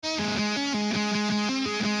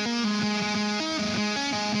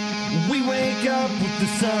wake up with the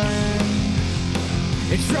sun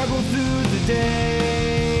and struggle through the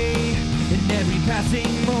day. In every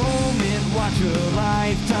passing moment, watch a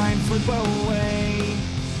lifetime slip away.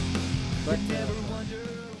 But never wonder.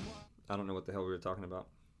 I don't know what the hell we were talking about.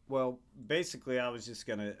 Well, basically, I was just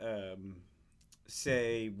going to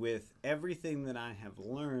say with everything that I have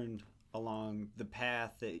learned along the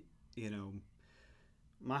path that,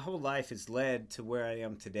 my whole life has led to where I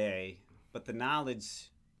am today, but the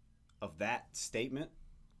knowledge of that statement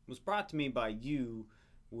was brought to me by you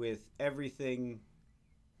with everything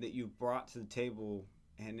that you brought to the table.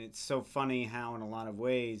 And it's so funny how in a lot of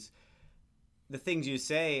ways the things you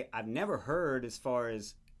say I've never heard, as far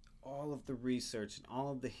as all of the research and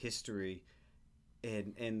all of the history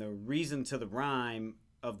and the reason to the rhyme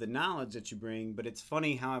of the knowledge that you bring. But it's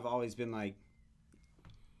funny how I've always been like,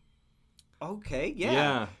 okay,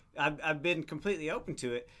 yeah. I've been completely open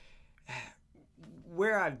to it.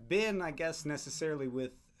 Where I've been, I guess, necessarily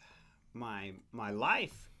with my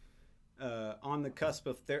life, on the cusp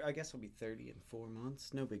of, I guess I'll be 30 in 4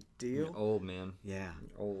 months. No big deal. You're old, man. Yeah.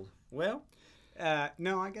 You're old. Well,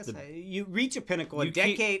 no, I guess you reach a pinnacle. You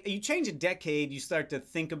change a decade, you start to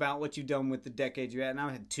think about what you've done with the decade you're at. And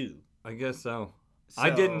I had 2. I guess so. I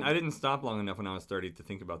didn't stop long enough when I was 30 to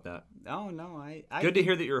think about that. Oh, no. Good to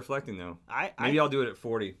hear that you're reflecting, though. Maybe I'll do it at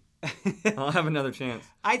 40. I'll have another chance.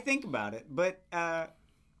 I think about it, but I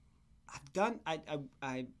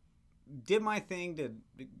did my thing to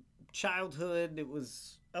childhood. It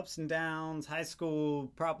was ups and downs. High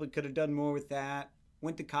school, probably could have done more with that.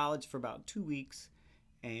 Went to college for about 2 weeks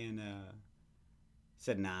and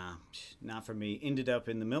said, nah, not for me. Ended up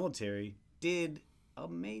in the military. Did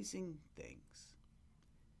amazing things.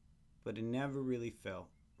 But it never really felt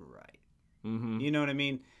right. Mm-hmm. You know what I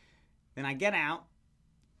mean? Then I get out.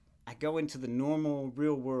 I go into the normal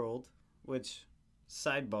real world, which,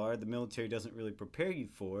 sidebar, the military doesn't really prepare you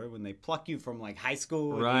for. When they pluck you from like high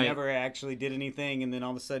school and you never actually did anything, and then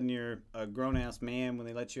all of a sudden you're a grown-ass man when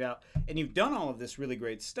they let you out. And you've done all of this really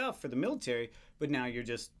great stuff for the military, but now you're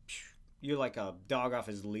like a dog off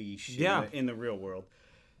his leash in the real world.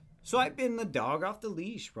 So I've been the dog off the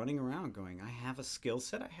leash, running around going, I have a skill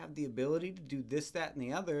set, I have the ability to do this, that, and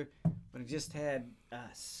the other, but I just had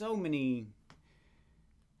so many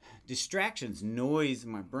distractions, noise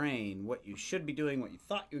in my brain, what you should be doing, what you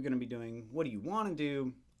thought you were going to be doing, what do you want to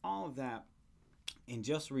do, all of that. And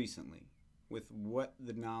just recently, with what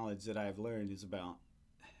the knowledge that I've learned is about,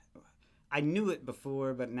 I knew it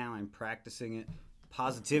before, but now I'm practicing it.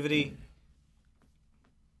 Positivity,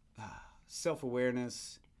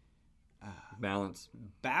 self-awareness, balance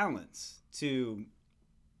to,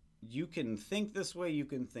 you can think this way, you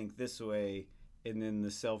can think this way, and then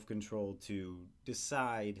the self-control to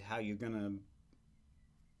decide how you're going to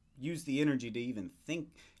use the energy to even think,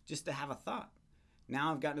 just to have a thought.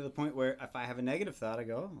 Now I've gotten to the point where if I have a negative thought, I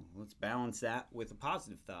go, oh, let's balance that with a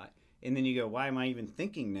positive thought. And then you go, why am I even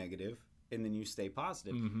thinking negative? And then you stay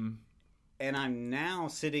positive. Mm-hmm. And I'm now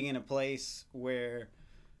sitting in a place where,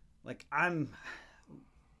 like, I'm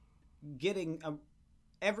getting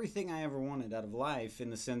everything I ever wanted out of life, in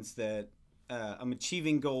the sense that I'm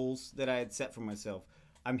achieving goals that I had set for myself.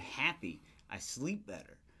 I'm happy. I sleep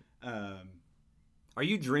better. Are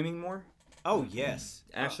you dreaming more? Oh, yes.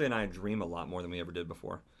 Ashley and I dream a lot more than we ever did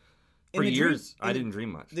before. For years, I didn't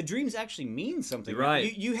dream much. The dreams actually mean something.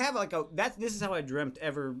 Right. You have like this is how I dreamt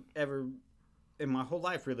ever in my whole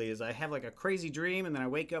life, really, is I have like a crazy dream, and then I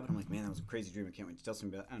wake up and I'm like, man, that was a crazy dream. I can't wait to tell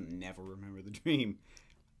somebody about it. I'll never remember the dream.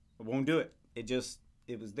 I won't do it. It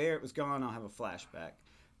was there. It was gone. I'll have a flashback.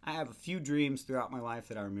 I have a few dreams throughout my life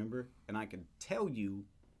that I remember, and I can tell you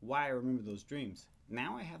why I remember those dreams.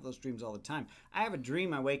 Now I have those dreams all the time. I have a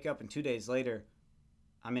dream, I wake up, and 2 days later,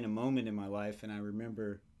 I'm in a moment in my life, and I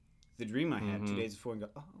remember the dream I had 2 days before and go,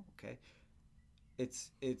 oh, okay. It's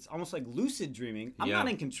almost like lucid dreaming. I'm not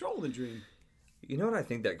in control of the dream. You know what I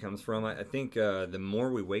think that comes from? I think the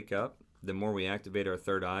more we wake up, the more we activate our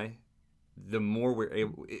third eye, the more we're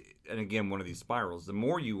able, and again, one of these spirals, the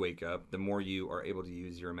more you wake up, the more you are able to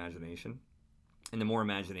use your imagination. And the more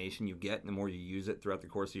imagination you get, and the more you use it throughout the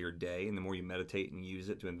course of your day, and the more you meditate and use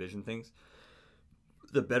it to envision things,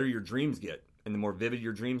 the better your dreams get. And the more vivid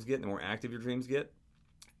your dreams get, and the more active your dreams get.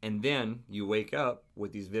 And then you wake up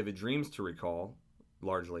with these vivid dreams to recall,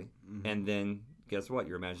 largely. Mm-hmm. And then, guess what?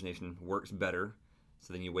 Your imagination works better.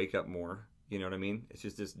 So then you wake up more. You know what I mean? It's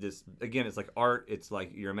just this again, it's like art. It's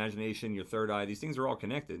like your imagination, your third eye. These things are all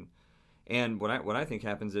connected. And what I think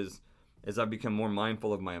happens is, as I've become more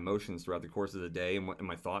mindful of my emotions throughout the course of the day and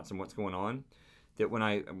my thoughts and what's going on, that when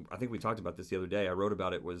I think we talked about this the other day, I wrote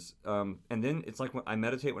about it, was, and then it's like when I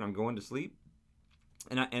meditate when I'm going to sleep,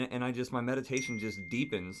 and I just, my meditation just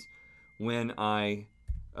deepens when I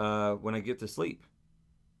get to sleep.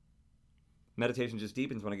 Meditation just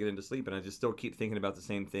deepens when I get into sleep, and I just still keep thinking about the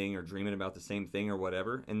same thing or dreaming about the same thing or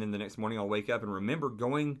whatever. And then the next morning I'll wake up and remember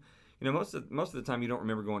going. Most of the time you don't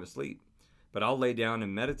remember going to sleep, but I'll lay down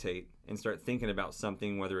and meditate and start thinking about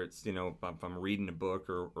something, whether it's if I'm reading a book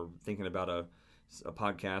or thinking about a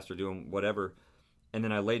podcast or doing whatever. And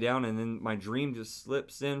then I lay down, and then my dream just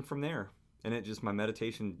slips in from there, and my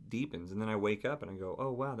meditation deepens, and then I wake up and I go,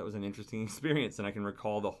 oh wow, that was an interesting experience, and I can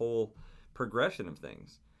recall the whole progression of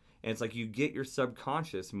things. And it's like you get your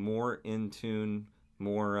subconscious more in tune,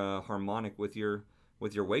 more harmonic with your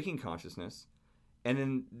waking consciousness, and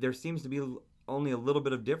then there seems to be only a little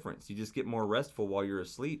bit of difference. You just get more restful while you're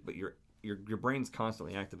asleep, but your brain's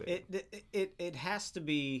constantly activated. It has to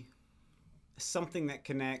be something that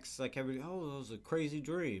connects, like that was a crazy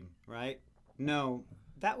dream, right? No,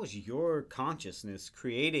 that was your consciousness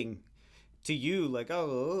creating to you, like,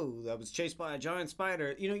 oh, I was chased by a giant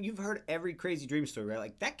spider. You've heard every crazy dream story, right?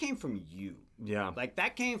 Like, that came from you. Yeah. Like,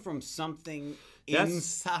 that came from something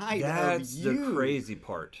inside of you. That's the crazy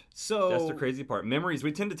part. That's the crazy part. Memories,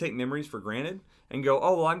 we tend to take memories for granted and go,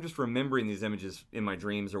 oh, well, I'm just remembering these images in my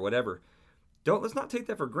dreams or whatever. Let's not take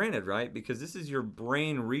that for granted, right? Because this is your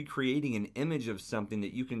brain recreating an image of something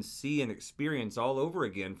that you can see and experience all over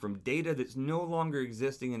again from data that's no longer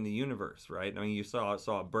existing in the universe, right? I mean, you saw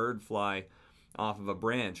a bird fly off of a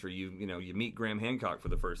branch, or you meet Graham Hancock for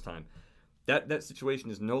the first time. That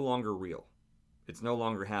situation is no longer real. It's no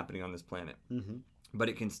longer happening on this planet. Mm-hmm. But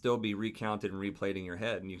it can still be recounted and replayed in your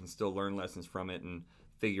head, and you can still learn lessons from it and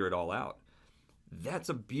figure it all out. That's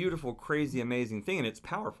a beautiful, crazy, amazing thing, and it's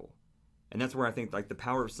powerful. And that's where I think like the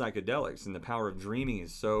power of psychedelics and the power of dreaming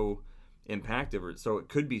is so impactful, or so it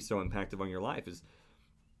could be so impactful on your life, is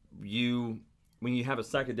when you have a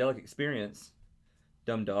psychedelic experience,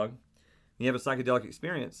 dumb dog, when you have a psychedelic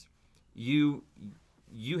experience, you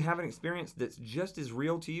have an experience that's just as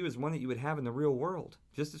real to you as one that you would have in the real world,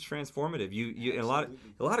 just as transformative. You in a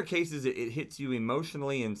lot of cases it hits you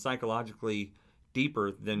emotionally and psychologically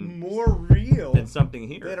deeper than more real than something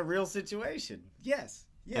here, than a real situation. Yes.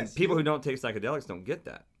 And people who don't take psychedelics don't get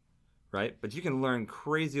that, right? But you can learn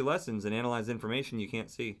crazy lessons and analyze information you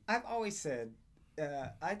can't see. I've always said,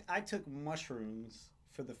 I took mushrooms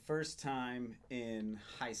for the first time in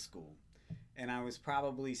high school, and I was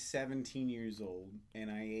probably 17 years old,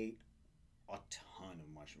 and I ate a ton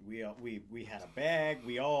of mushrooms. We had a bag,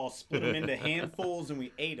 we all split them into handfuls, and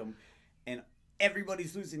we ate them, and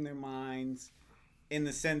everybody's losing their minds, in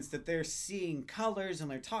the sense that they're seeing colors and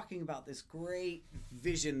they're talking about this great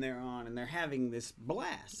vision they're on, and they're having this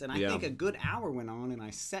blast. And I think a good hour went on, and I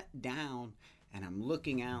sat down and I'm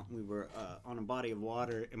looking out. We were on a body of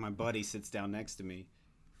water, and my buddy sits down next to me,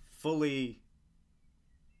 fully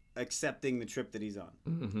accepting the trip that he's on.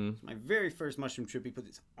 Mm-hmm. It's my very first mushroom trip. He put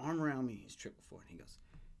his arm around me. He's tripped before, and he goes,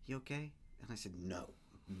 "You okay?" And I said, "No,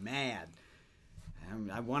 I'm mad.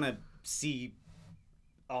 I want to see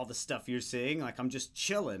all the stuff you're saying. Like, I'm just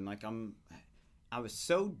chilling. Like, I was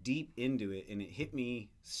so deep into it, and it hit me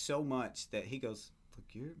so much that he goes, "Look,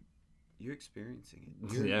 you're experiencing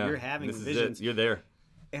it. You're having this visions. Is it. You're there."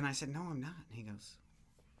 And I said, "No, I'm not." And he goes,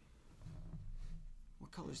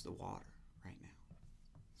 "What color's the water right now?"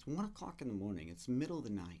 It's 1:00 in the morning. It's the middle of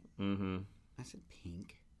the night. Mm-hmm. I said,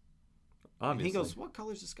 "Pink." Obviously. And he goes, "What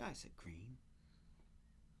color's the sky?" I said, "Green."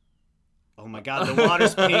 Oh my God, the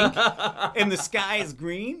water's pink and the sky is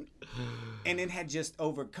green. And it had just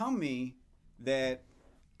overcome me that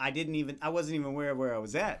I wasn't even aware of where I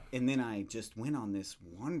was at. And then I just went on this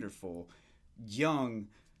wonderful, young,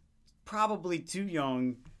 probably too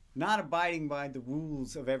young, not abiding by the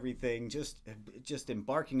rules of everything, just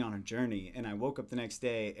embarking on a journey. And I woke up the next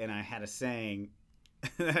day, and I had a saying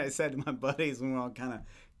that I said to my buddies when we were all kind of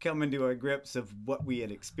coming to our grips of what we had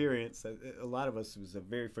experienced. A lot of us, it was the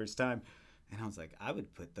very first time. And I was like, I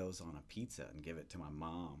would put those on a pizza and give it to my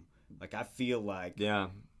mom. Like, I feel like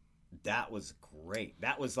that was great.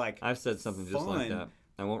 That was like I've said something fun. Just like that.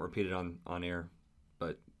 I won't repeat it on air,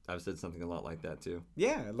 but I've said something a lot like that too.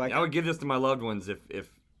 Yeah, like I would give this to my loved ones if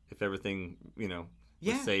everything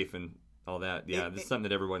was safe and all that. Yeah, this is something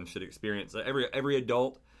that everyone should experience. Every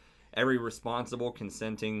adult, every responsible,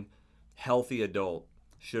 consenting, healthy adult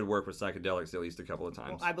should work with psychedelics at least a couple of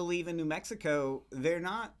times. Well, I believe in New Mexico, they're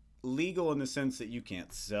not legal in the sense that you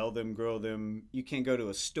can't sell them, grow them. You can't go to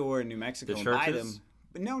a store in New Mexico and buy them.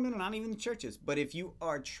 But no, not even the churches. But if you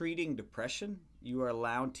are treating depression, you are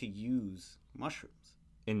allowed to use mushrooms.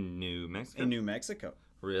 In New Mexico? In New Mexico.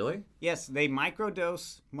 Really? Yes, they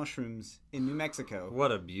microdose mushrooms in New Mexico.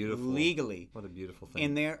 What a beautiful... Legally. What a beautiful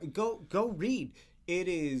thing. And go read. It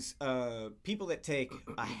is people that take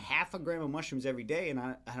a half a gram of mushrooms every day, and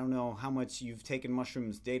I don't know how much you've taken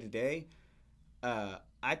mushrooms day to day.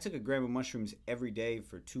 I took a gram of mushrooms every day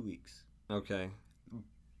for 2 weeks. Okay.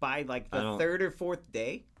 By like the third or fourth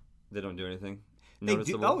day, they don't do anything. They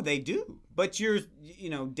do. Oh, they do. But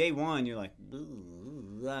day one, you're like,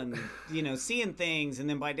 I'm, seeing things, and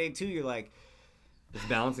then by day 2, you're like, it's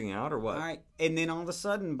balancing out or what? All right, and then all of a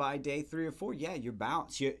sudden, by day 3 or 4, yeah, you're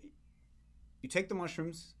balanced. You take the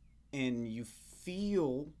mushrooms, and you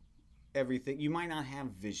feel everything. You might not have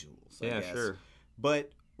visuals, I guess. Sure.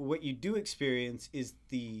 But what you do experience is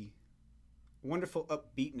the wonderful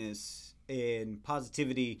upbeatness and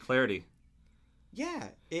positivity. Clarity. Yeah.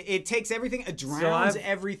 It takes everything. It drowns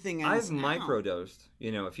everything else I've microdosed,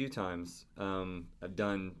 a few times. I've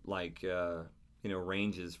done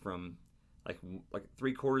ranges from like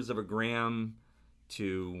 3/4 of a gram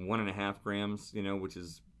to 1.5 grams, which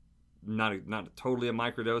is not totally a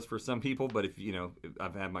microdose for some people, but if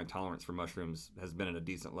I've had my tolerance for mushrooms has been at a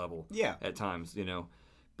decent level. Yeah. At times,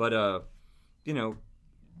 but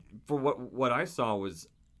for what I saw was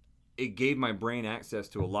it gave my brain access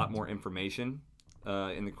to a lot more information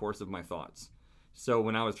in the course of my thoughts. So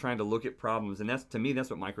when I was trying to look at problems, and that's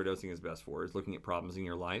what microdosing is best for, is looking at problems in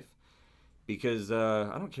your life. Because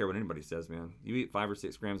I don't care what anybody says, man. You eat 5 or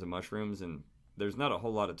 6 grams of mushrooms, and there's not a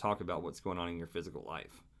whole lot of talk about what's going on in your physical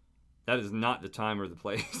life. That is not the time or the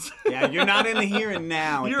place. Yeah, you're not in the here and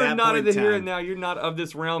now. You're not in the here and now. You're not of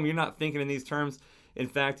this realm. You're not thinking in these terms. In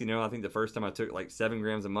fact, I think the first time I took like 7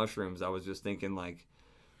 grams of mushrooms, I was just thinking like,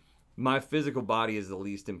 my physical body is the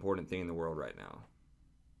least important thing in the world right now.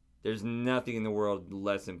 There's nothing in the world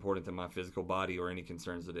less important than my physical body or any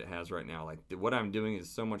concerns that it has right now. Like, what I'm doing is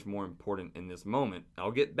so much more important in this moment.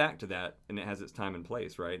 I'll get back to that, and it has its time and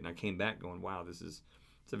place, right? And I came back going, wow, it's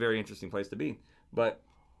a very interesting place to be. But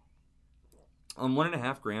on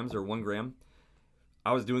 1.5 grams or 1 gram,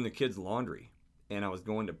 I was doing the kids' laundry, and I was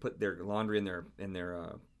going to put their laundry in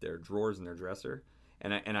their drawers in their dresser.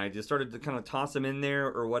 And I just started to kind of toss them in there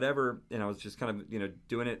or whatever, and I was just kind of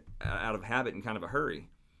doing it out of habit in kind of a hurry.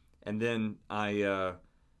 And then I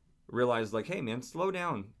realized, like, hey, man, slow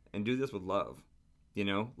down and do this with love.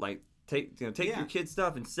 Like take your kids'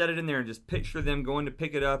 stuff and set it in there and just picture them going to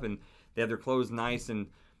pick it up, and they have their clothes nice and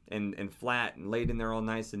flat and laid in there all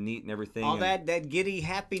nice and neat and everything. All that giddy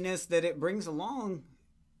happiness that it brings along,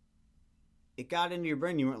 it got into your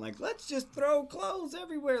brain. You weren't like, let's just throw clothes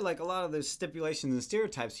everywhere. Like a lot of those stipulations and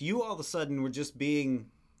stereotypes. You all of a sudden were just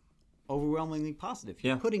being overwhelmingly positive.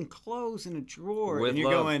 You're putting clothes in a drawer with and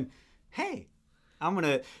you're love. Going, hey, I'm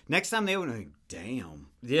gonna next time they open it, like, damn.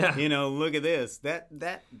 Yeah. Look at this.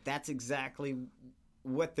 That's exactly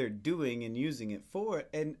what they're doing and using it for.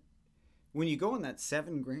 And when you go on that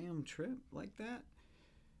 7-gram trip like that,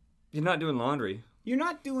 you're not doing laundry. You're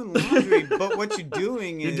not doing laundry, but what you're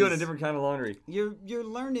doing is you're doing a different kind of laundry. You're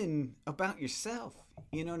learning about yourself.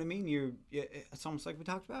 You know what I mean? It's almost like we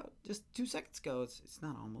talked about just 2 seconds ago. It's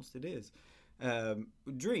not almost. It is.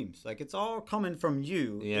 Dreams, like it's all coming from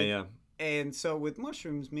you. Yeah. And so with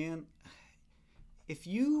mushrooms, man, if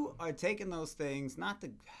you are taking those things,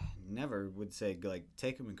 never would say like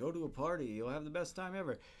take them and go to a party. You'll have the best time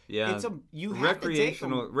ever. Yeah. You have to take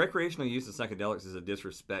them. Recreational use of psychedelics is a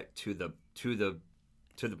disrespect to the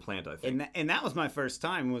plant, I think. And that was my first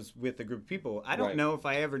time was with a group of people. I don't know if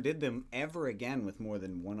I ever did them ever again with more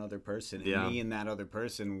than one other person. And me and that other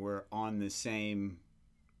person were on the same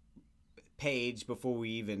page before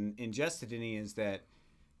we even ingested any, is that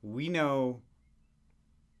we know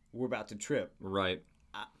we're about to trip. Right.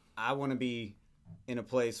 I want to be in a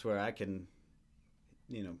place where I can,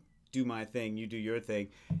 do my thing, you do your thing.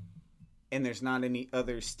 And there's not any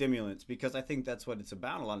other stimulants, because I think that's what it's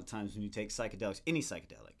about a lot of times when you take psychedelics, any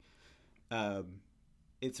psychedelic.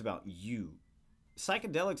 It's about you.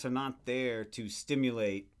 Psychedelics are not there to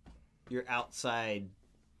stimulate your outside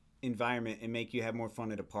environment and make you have more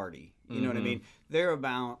fun at a party. You know what I mean? They're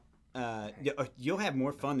about, you'll have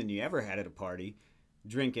more fun than you ever had at a party,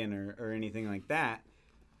 drinking or anything like that,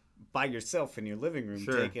 by yourself in your living room,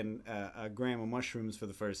 taking a gram of mushrooms for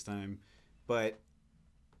the first time. But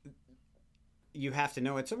you have to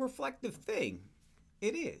know it's a reflective thing.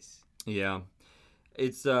 It is. Yeah.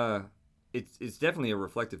 It's definitely a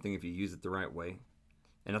reflective thing if you use it the right way.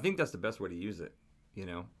 And I think that's the best way to use it,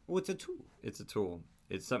 Well, it's a tool. It's a tool.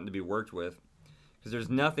 It's something to be worked with. Because there's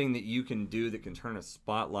nothing that you can do that can turn a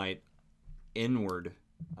spotlight inward,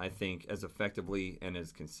 I think, as effectively and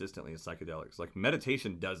as consistently as psychedelics. Like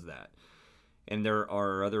meditation does that. And there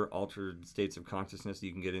are other altered states of consciousness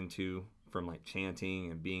you can get into, from like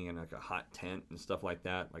chanting and being in like a hot tent and stuff like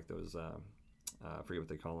that, like those I forget what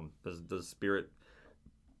they call them, those spirit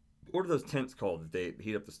What are those tents called that they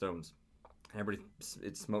heat up the stones? Everybody,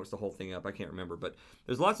 it smokes the whole thing up. I can't remember, but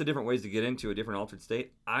there's lots of different ways to get into a different altered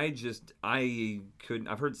state. I couldn't.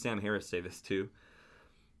 I've heard Sam Harris say this too.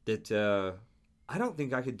 That I don't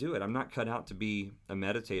think I could do it. I'm not cut out to be a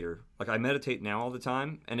meditator. Like I meditate now all the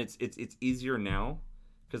time, and it's easier now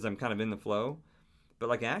because I'm kind of in the flow. But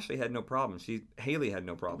like Ashley had no problem. Haley had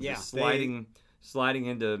no problem. Yeah, just sliding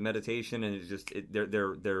into meditation, and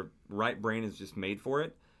their right brain is just made for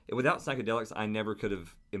it. Without psychedelics, I never could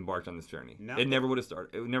have embarked on this journey. No. It never would have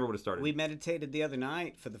started. It never would have started. We meditated the other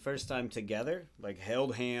night for the first time together, like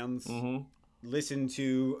held hands, listened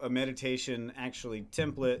to a meditation actually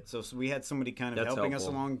template. So we had somebody kind of helping us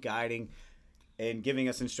along, guiding and giving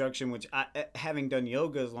us instruction, which having done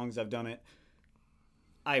yoga as long as I've done it,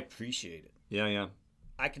 I appreciate it. Yeah.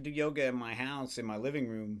 I could do yoga in my house, in my living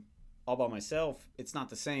room, all by myself. It's not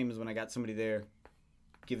the same as when I got somebody there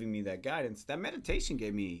giving me that guidance. That meditation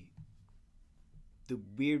gave me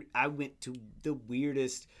I went to the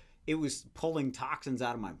weirdest. It was pulling toxins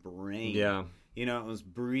out of my brain. Yeah. You know, it was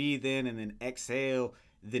breathe in and then exhale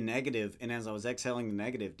the negative. And as I was exhaling the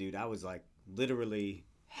negative, dude, I was like literally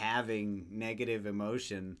having negative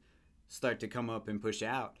emotion start to come up and push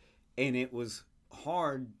out. And it was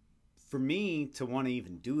hard for me to want to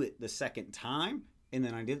even do it the second time. And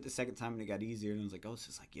then I did it the second time and it got easier. And I was like, oh, it's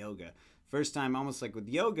just like yoga. First time, almost like with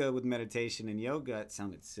yoga, with meditation and yoga, it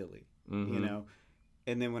sounded silly, you know?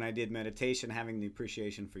 And then when I did meditation, having the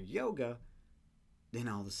appreciation for yoga, then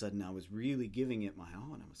all of a sudden I was really giving it my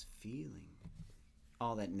all and I was feeling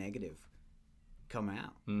all that negative come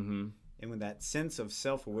out. And with that sense of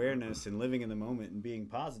self-awareness and living in the moment and being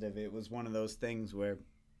positive, it was one of those things where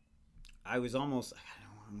I was almost,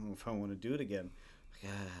 I don't know if I want to do it again.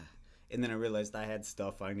 And then I realized I had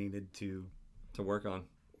stuff I needed to work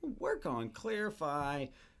on, clarify,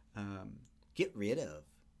 get rid of.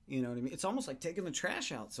 You know what I mean? It's almost like taking the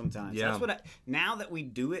trash out sometimes. Yeah. That's what now that we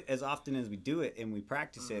do it as often as we do it and we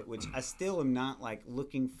practice it, which I still am not like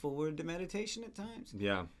looking forward to meditation at times.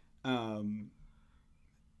 Yeah.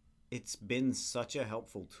 It's been such a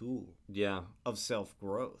helpful tool. Yeah. Of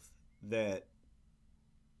self-growth that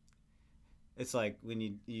it's like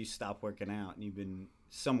when you stop working out and you've been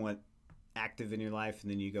somewhat active in your life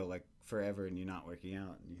and then you go like forever and you're not working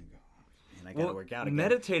out and you go, and I gotta work out again.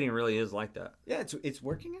 Meditating really is like that. Yeah, it's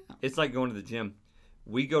working out. It's like going to the gym.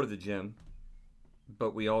 We go to the gym,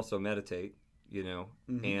 but we also meditate, you know,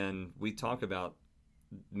 and we talk about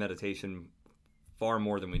meditation far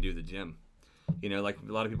more than we do the gym. You know, like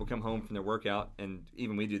a lot of people come home from their workout, and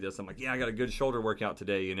even we do this. I'm like, yeah, I got a good shoulder workout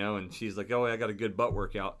today, you know, and she's like, oh, I got a good butt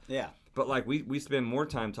workout. Yeah. But like we spend more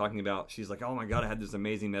time talking about, she's like, oh my God, I had this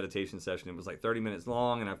amazing meditation session. It was like 30 minutes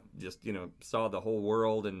long and I just, you know, saw the whole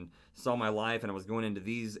world and saw my life and I was going into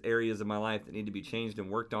these areas of my life that need to be changed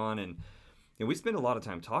and worked on. And we spend a lot of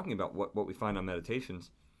time talking about what we find on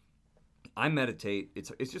meditations. I meditate.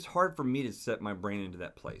 It's just hard for me to set my brain into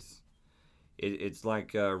that place. It's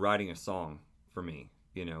like writing a song for me.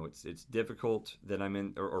 You know, it's difficult that I'm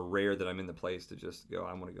in, or rare that I'm in the place to just go,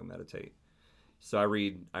 I want to go meditate. So I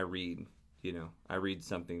read, you know, I read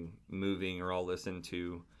something moving, or I'll listen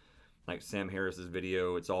to like Sam Harris's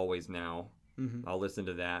video, It's Always Now. I'll listen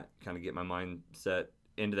to that, kind of get my mind set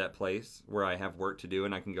into that place where I have work to do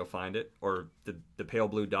and I can go find it. Or the Pale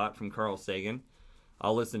Blue Dot from Carl Sagan.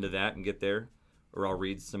 I'll listen to that and get there. Or I'll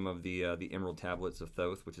read some of the Emerald Tablets of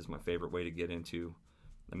Thoth, which is my favorite way to get into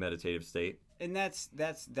a meditative state. And that's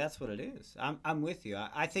what it is. I'm with you.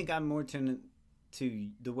 I think I'm more to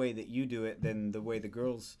the way that you do it than the way the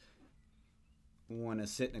girls want to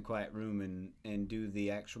sit in a quiet room and do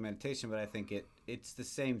the actual meditation. But I think it's the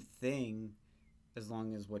same thing as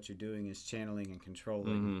long as what you're doing is channeling and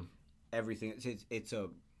controlling everything. It's a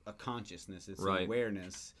consciousness. It's an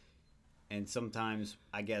awareness. And sometimes,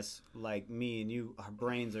 I guess, like me and you, our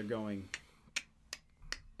brains are going...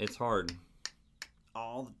 It's hard.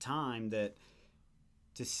 All the time that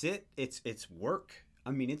to sit, it's work.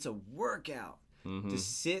 I mean, it's a workout. To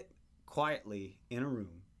sit quietly in a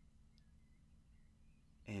room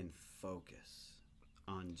and focus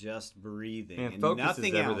on just breathing and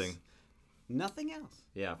nothing else. Everything. Nothing else.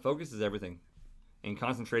 Yeah, focus is everything. And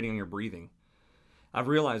concentrating on your breathing. I've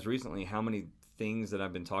realized recently how many things that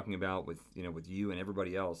I've been talking about with you and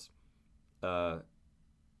everybody else,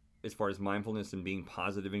 as far as mindfulness and being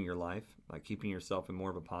positive in your life, like keeping yourself in more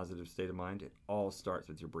of a positive state of mind, it all starts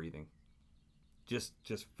with your breathing. Just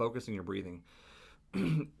focusing your breathing.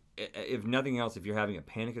 If nothing else, if you're having a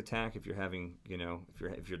panic attack, if you're having,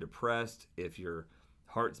 if you're depressed, if your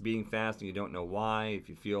heart's beating fast and you don't know why, if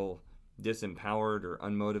you feel disempowered or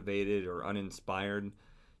unmotivated or uninspired,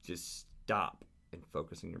 just stop and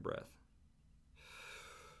focus on your breath.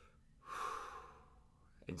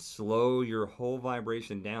 And slow your whole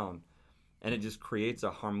vibration down. And it just creates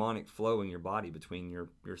a harmonic flow in your body between your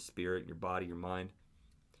spirit, your body, your mind.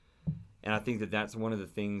 And I think that that's one of the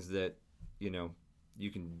things that, you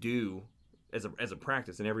can do as a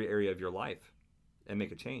practice in every area of your life and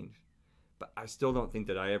make a change. But I still don't think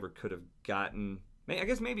that I ever could have gotten... I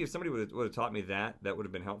guess maybe if somebody would have taught me that would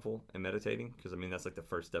have been helpful in meditating. Because, that's like the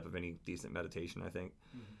first step of any decent meditation, I think.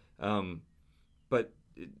 Mm-hmm. But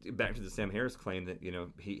back to the Sam Harris claim that,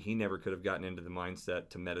 he never could have gotten into the mindset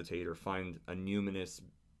to meditate or find a numinous,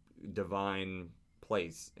 divine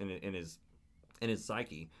place in his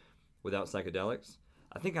psyche without psychedelics.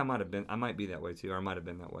 I think I might be that way too, or I might have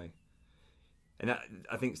been that way. And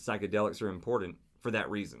I think psychedelics are important for that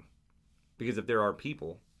reason. Because if there are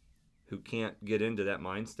people who can't get into that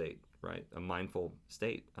mind state, right, a mindful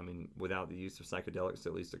state, without the use of psychedelics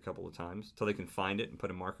at least a couple of times, till they can find it and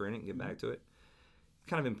put a marker in it and get back to it, it's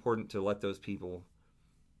kind of important to let those people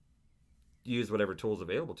use whatever tools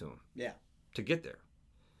available to them to get there.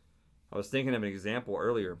 I was thinking of an example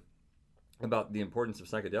earlier about the importance of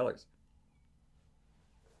psychedelics.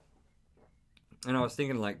 And I was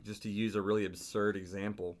thinking, just to use a really absurd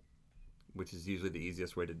example, which is usually the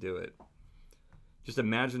easiest way to do it. Just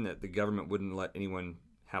imagine that the government wouldn't let anyone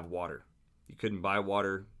have water. You couldn't buy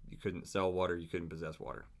water, you couldn't sell water, you couldn't possess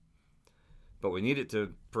water. But we need it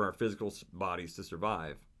for our physical bodies to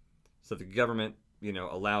survive. So the government,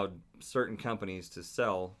 allowed certain companies to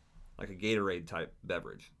sell like a Gatorade type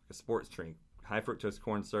beverage, a sports drink, high fructose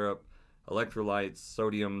corn syrup, electrolytes,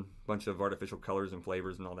 sodium, bunch of artificial colors and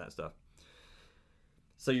flavors and all that stuff.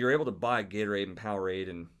 So you're able to buy Gatorade and Powerade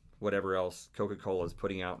and whatever else Coca-Cola is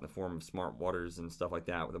putting out in the form of smart waters and stuff like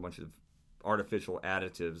that with a bunch of artificial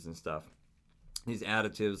additives and stuff. These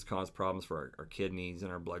additives cause problems for our kidneys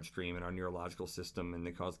and our bloodstream and our neurological system, and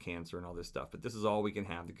they cause cancer and all this stuff. But this is all we can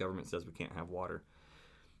have. The government says we can't have water.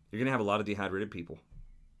 You're going to have a lot of dehydrated people,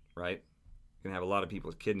 right? You're going to have a lot of people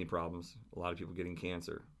with kidney problems, a lot of people getting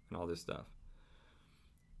cancer and all this stuff.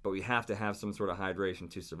 But we have to have some sort of hydration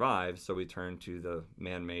to survive, so we turn to the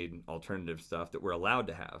man-made alternative stuff that we're allowed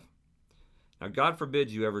to have. Now, God forbid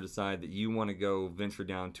you ever decide that you want to go venture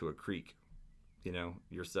down to a creek,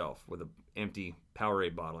 yourself with an empty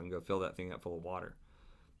Powerade bottle and go fill that thing up full of water.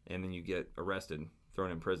 And then you get arrested, thrown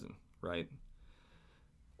in prison, right?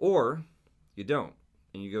 Or you don't,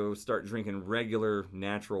 and you go start drinking regular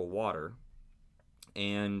natural water,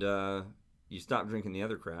 and you stop drinking the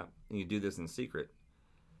other crap, and you do this in secret.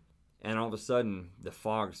 And all of a sudden, the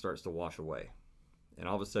fog starts to wash away. And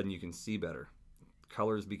all of a sudden, you can see better.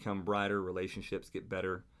 Colors become brighter. Relationships get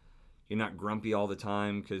better. You're not grumpy all the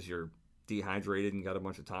time because you're dehydrated and got a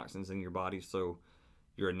bunch of toxins in your body. So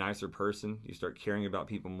you're a nicer person. You start caring about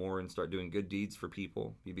people more and start doing good deeds for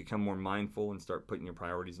people. You become more mindful and start putting your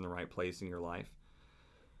priorities in the right place in your life.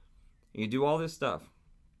 And you do all this stuff.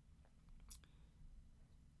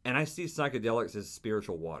 And I see psychedelics as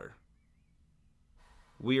spiritual water.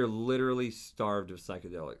 We are literally starved of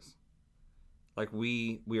psychedelics. Like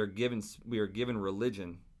we are given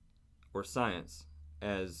religion or science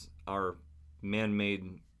as our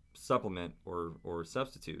man-made supplement or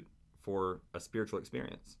substitute for a spiritual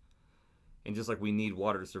experience. And just like we need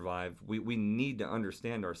water to survive, we need to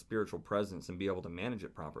understand our spiritual presence and be able to manage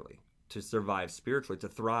it properly, to survive spiritually, to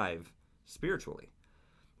thrive spiritually.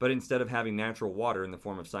 But instead of having natural water in the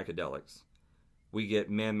form of psychedelics, we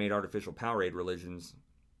get man-made artificial Powerade religions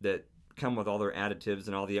that come with all their additives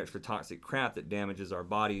and all the extra toxic crap that damages our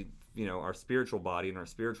body, our spiritual body and our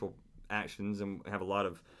spiritual actions, and have a lot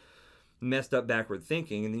of messed up backward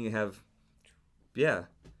thinking. And then you have,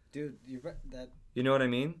 dude, that. You know what I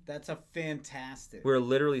mean? That's a fantastic. We're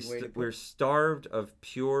literally we're starved of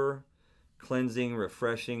pure, cleansing,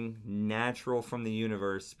 refreshing, natural from the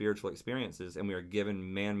universe spiritual experiences, and we are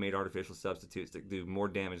given man-made artificial substitutes that do more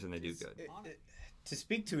damage than they do good. To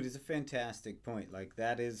speak to it is a fantastic point. Like,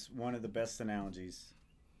 that is one of the best analogies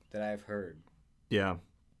that I've heard. Yeah.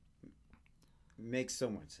 Makes so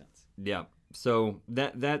much sense. Yeah. So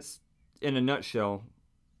that's, in a nutshell,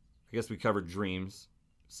 I guess we covered dreams,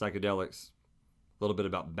 psychedelics, a little bit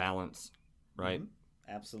about balance, right?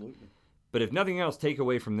 Mm-hmm. Absolutely. But if nothing else, take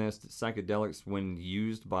away from this that psychedelics, when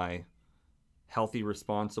used by healthy,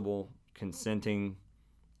 responsible, consenting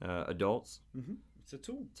adults, mm-hmm. It's a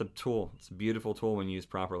tool. It's a tool. It's a beautiful tool when used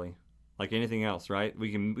properly. Like anything else, right? We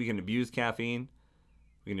can abuse caffeine.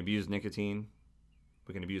 We can abuse nicotine.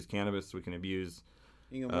 We can abuse cannabis. We can abuse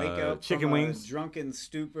you can wake up chicken from wings. A drunken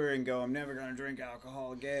stupor and go, I'm never going to drink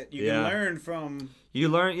alcohol again. You can learn from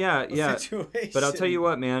yeah. situation. But I'll tell you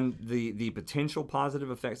what, man, the potential positive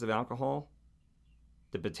effects of alcohol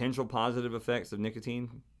the potential positive effects of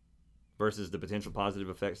nicotine versus the potential positive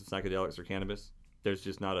effects of psychedelics or cannabis,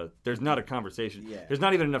 there's not a conversation. Yeah. There's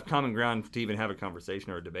not even enough common ground to even have a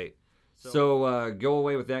conversation or a debate. So go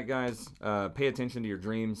away with that, guys. Pay attention to your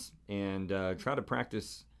dreams and try to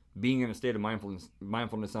practice being in a state of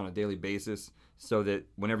mindfulness on a daily basis, so that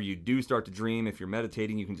whenever you do start to dream, if you're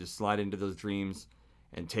meditating, you can just slide into those dreams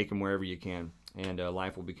and take them wherever you can. And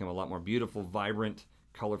life will become a lot more beautiful, vibrant,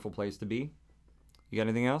 colorful place to be. You got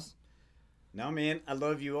anything else? No, man. I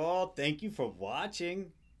love you all. Thank you for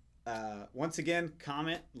watching. Once again,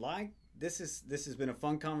 comment, like. This has been a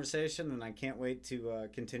fun conversation, and I can't wait to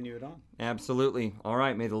continue it on. Absolutely. All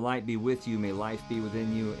right. May the light be with you. May life be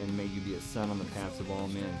within you, and may you be a son on the paths of all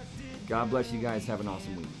men. God bless you guys. Have an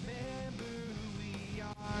awesome week.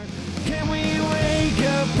 Can we wake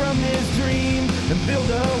up from this dream and build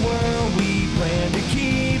a world we plan to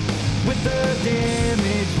keep with the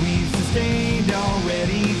damage we've sustained already?